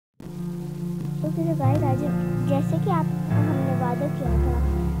Okay तो guys आज जैसे कि आप हमने वादा किया था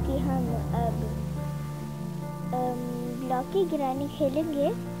कि हम अब ब्लॉकी गिरानी खेलेंगे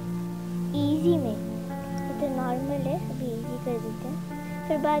इजी में। ये तो नॉर्मल है, अभी इजी कर देते हैं,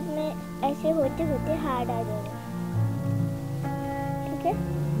 फिर बाद में ऐसे होते होते हार्ड आ जाएगा। ठीक है,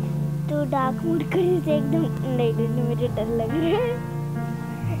 तो डार्क मोड करने से एकदम नहीं, मुझे डर लग रहा है।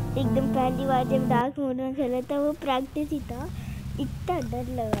 एकदम पहली बार जब डार्क मोड में खेला था वो प्रैक्टिस ही था, इतना डर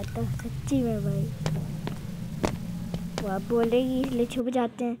लगा था सच्ची में भाई। वो आप बोलेगी इसलिए छुप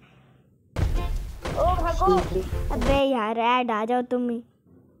जाते हैं। ओ भागो, अबे यार ऐड आ जाओ तुम ही।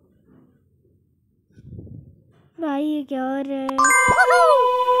 भाई ये क्या हो रहा है भाई?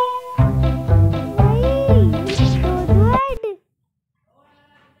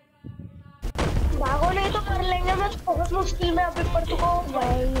 भागो नहीं तो कर लेंगे। मैं बहुत मुश्किल में अभी पर तुमको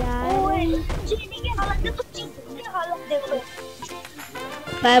भाई यार चीनी की हालत है, तो चीनी की हालत देखो।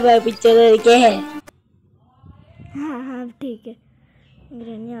 बाय बाय पिक्चर क्या है? हाँ हाँ ठीक है,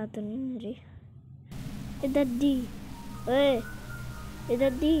 गिरने आता नहीं मेरी। इधर दी, ओए इधर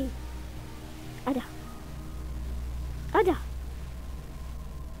दी, आजा आजा।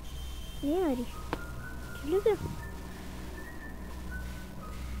 नहीं आ रही, चलो क्या?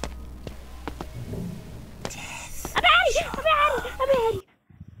 अबे आ रही, अबे आ रही, अबे आ रही।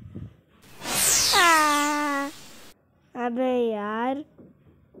 अबे यार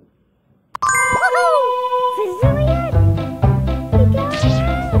फिर से वही यार, ये क्या हो रहा है?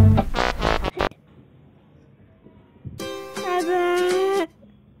 अबे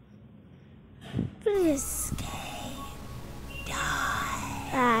प्लीज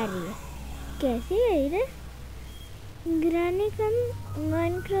आ रही है, कैसी है रे? ग्रैनी का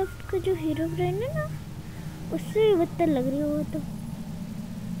माइनक्राफ्ट का जो हीरो ब्रांड है ना, उससे भी बदतर लग रही है वो तो।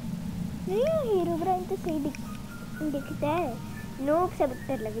 नहीं हीरो ब्रांड तो सही दिखता है, नोब से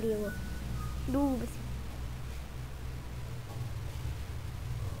बदतर लग रही है वो, डूब से।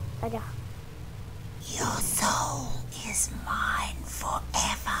 आजा। Your soul is mine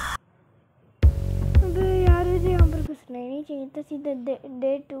forever. अबे यार मुझे यहाँ पर घुसना ही नहीं चाहिए था, सीधा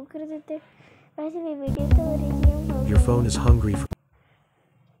डे 2 कर देते। वैसे भी वीडियो तो हो रही है। Your phone is hungry for...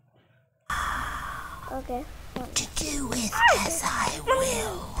 Okay. To do with as I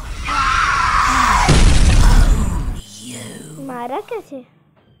will. I own you. मारा कैसे?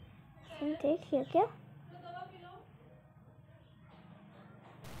 देखिए क्या?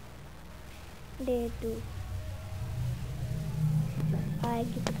 डे 2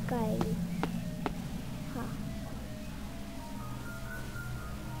 आएगी पक्का आएगी। हाँ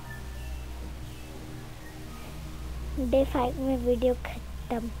डे 5 में वीडियो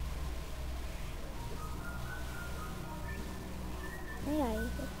खत्म। नहीं आई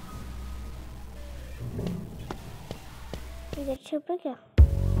है इधर, छुप क्या?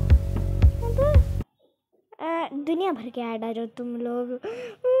 दुनिया भर के ऐड आ जाओ तुम लोग,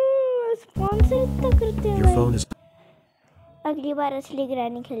 स्पॉन्सर इतना करते हैं। Your phone is... अगली बार असली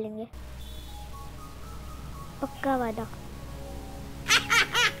ग्रैनी खेलेंगे, पक्का वादा।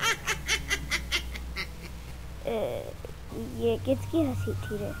 ये किसकी हंसी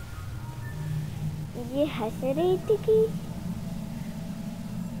थी रे? ये हंस रही थी कि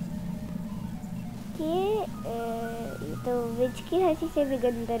ये तो विच की हंसी से भी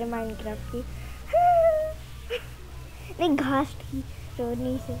गंदर है माइनक्राफ्ट की। नहीं घास की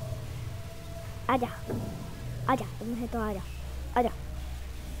रोनी से। आजा आजा, तुम्हें तो आजा आजा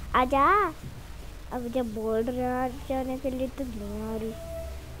आजा। अब जब बोल रहे हैं जाने के लिए तो नहीं आ रही,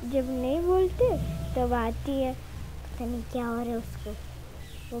 जब नहीं बोलते तब आती है। पता नहीं क्या हो रहा है उसको,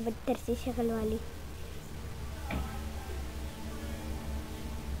 वो बदतर सी शक्ल वाली।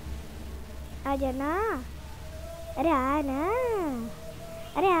 आजा ना, अरे आना,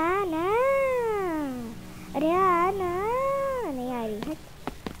 अरे आना, अरे आना। नहीं आ रही है,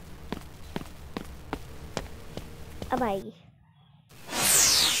 अब आएगी।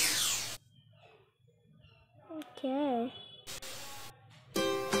 क्या है?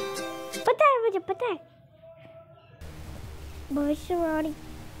 पता है मुझे, पता है भविष्यवाणी।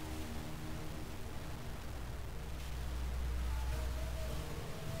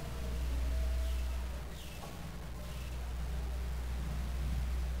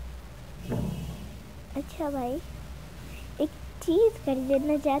 अच्छा भाई एक चीज कर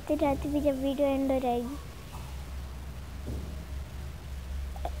देना जाते जाते भी, जब वीडियो एंड हो जाएगी।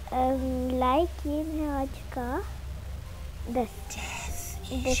 लाइक किए हैं आज का 10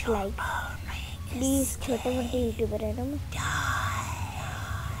 लाइक प्लीज। छोटे मोटे यूट्यूबर है ना, मैं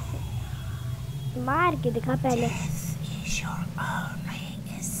मार के दिखा पहले।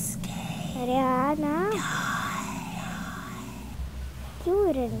 अरे आना,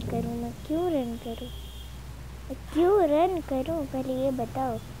 क्यों रन करूं मैं? क्यों रन करूं? क्यों रन करूं? पहले ये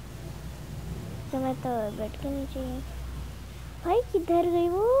बताओ। समय तो बैठ के नहीं चाहिए। भाई किधर गई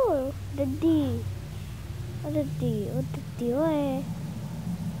वो दद्दी? दद्दी वो दद्दी वो है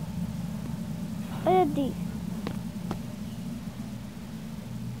दद्दी।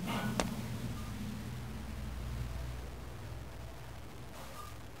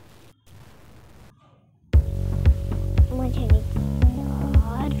 मुझे नहीं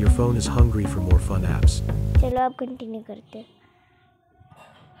यार। Your phone is hungry for more fun apps. चलो आप कंटिन्यू करते हैं।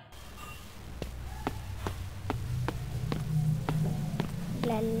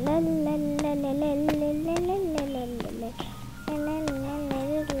 ला ला ला ला ला ला ला ला ला ला ला ला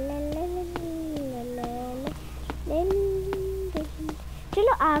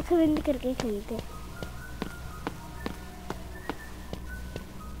चलो आँख बंद करके खेलते हैं।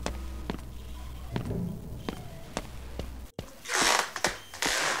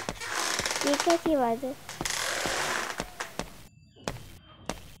 ये कैसी आवाज है?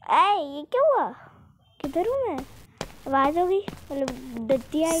 ये क्या हुआ? किधर हूँ मैं? आवाज हो गई, मतलब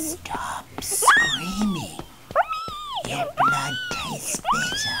दद्दी आई। Stop screaming. Your blood tastes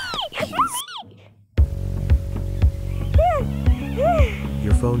bitter.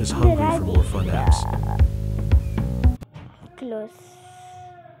 Your phone is hungry for more fun apps. Close.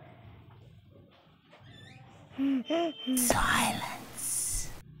 Silence.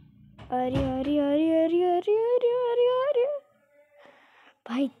 अरे अरे अरे अरे अरे अरे अरे अरे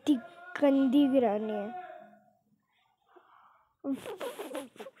भाई इतनी गंदी गिरानी है।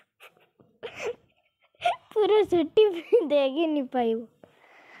 पूरा छुट्टी देख ही नहीं पाई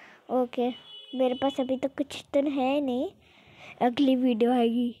वो। ओके मेरे पास अभी तक कुछ तो है नहीं, अगली वीडियो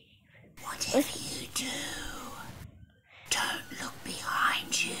आएगी। Whatever you do, don't look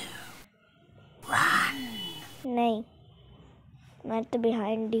behind you. Run. नहीं मैं तो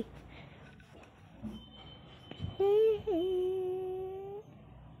बिहाइंड ही।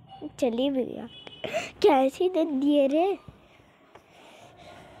 चली भी गया। कैसी दद्दी है रे?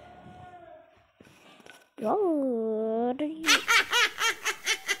 यार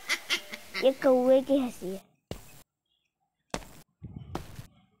ये कौवे की हंसी है।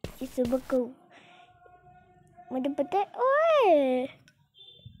 ये सुबह कौ मुझे पता है। ओए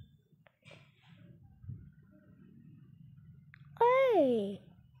ओए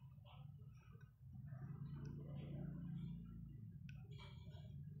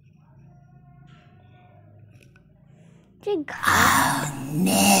I'll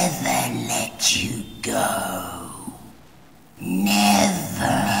never let you go.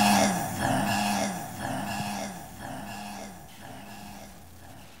 Never.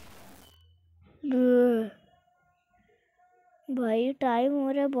 भाई टाइम हो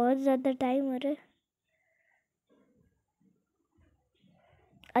रहा है, बहुत ज्यादा टाइम हो रहा है।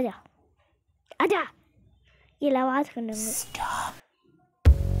 आजा आजा, ये आवाज करने में। Stop.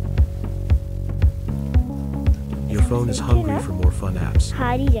 Your phone is hungry for more fun apps.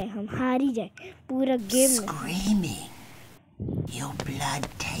 हारी जाए, हम हारी जाए पूरा गेम में। Screaming. Your blood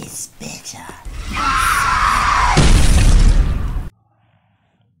tastes bitter.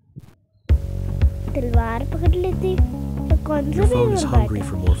 तलवार पकड़ लेती तो कौन सा Your phone is Weber hungry बात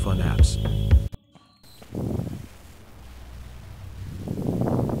for more fun apps. है।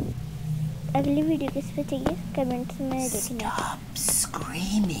 अगली वीडियो किस पे चाहिए कमेंट्स में देखना। Stop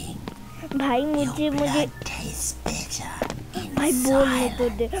screaming. भाई Your मुझे blood tastes bitter. In भाई बोलने तो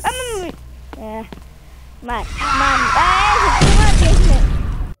दे। silence. मार मार सच्ची मार दिया इसने।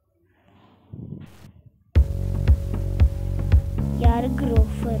 यार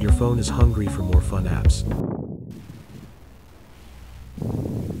Grofer. Your phone is hungry for more fun apps.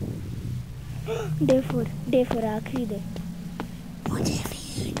 Day four आखिरी दे। Whatever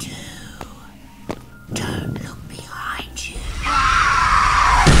you do, don't look behind you.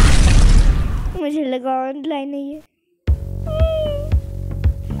 मुझे लगा ऑनलाइन है ये।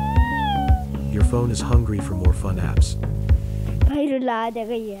 Your phone is hungry for more fun apps. भाई रुला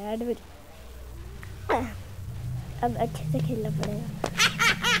देगा यार। अब अच्छे से खेलना पड़ेगा।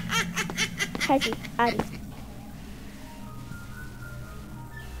 हाँ जी आ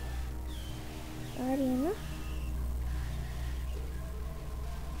रही है ना?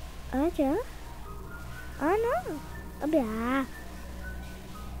 आजा आ ना, अबे आ।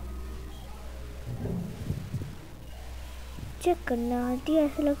 चेक करना आती है,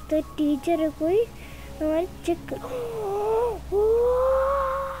 ऐसा लगता है टीचर है कोई हमारे। चेक कर।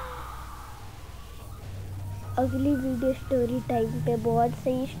 अगली वीडियो स्टोरी टाइम पे बहुत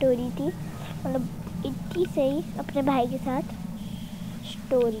सही स्टोरी थी, मतलब इतनी सही अपने भाई के साथ।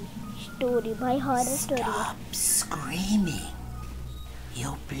 स्टोरी भाई हॉरर स्टोरी है। Stop screaming.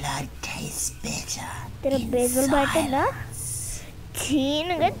 Your blood tastes better. तेरा in बेसबॉल बैट है ना, silence. छीन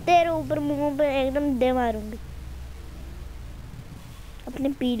कर तेरे ऊपर मुंह पे एकदम दे मारूंगी। अपने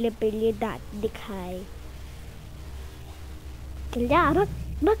पीले पीले दांत दिखाए। चल जा भाग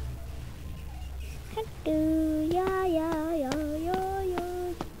भाग। हटू या या या या या।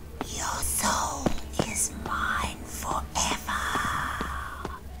 Your soul is mine forever.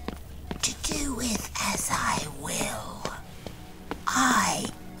 To do with as I will. I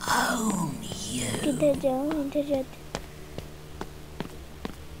own you. किधर जाऊँ? इधर जाते।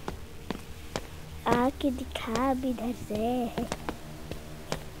 आके दिखा अब इधर से।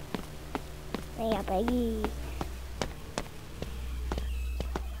 नहीं आ पाएगी।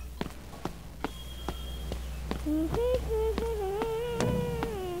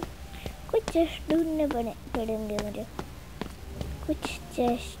 कुछ चेस्ट ढूंढने पड़ेंगे मुझे। कुछ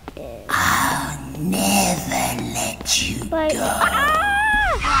chest. I'll never let you पर go.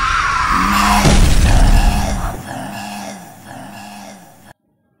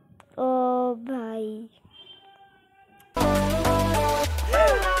 ओ भाई।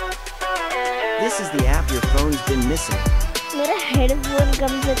 This is the app your phone's been missing. मेरा हेडफोन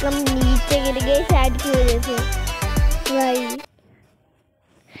कम से कम नीचे गिर गया इस ऐड की वजह से भाई।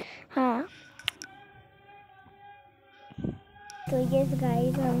 हाँ तो यस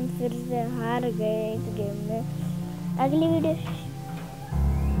गाइस, हम फिर से हार गए इस गेम में। अगली वीडियो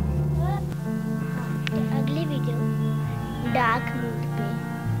अगली वीडियो डार्क मोड पे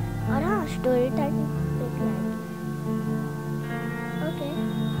और हाँ स्टोरी टाइम पे प्लान। ओके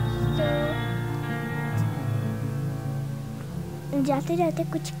तो जाते जाते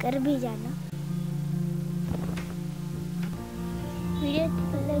कुछ कर भी जाना। वीडियो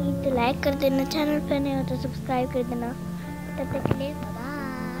अच्छी लगी तो लाइक कर देना, चैनल पर नए हो तो सब्सक्राइब कर देना। तब तक के लिए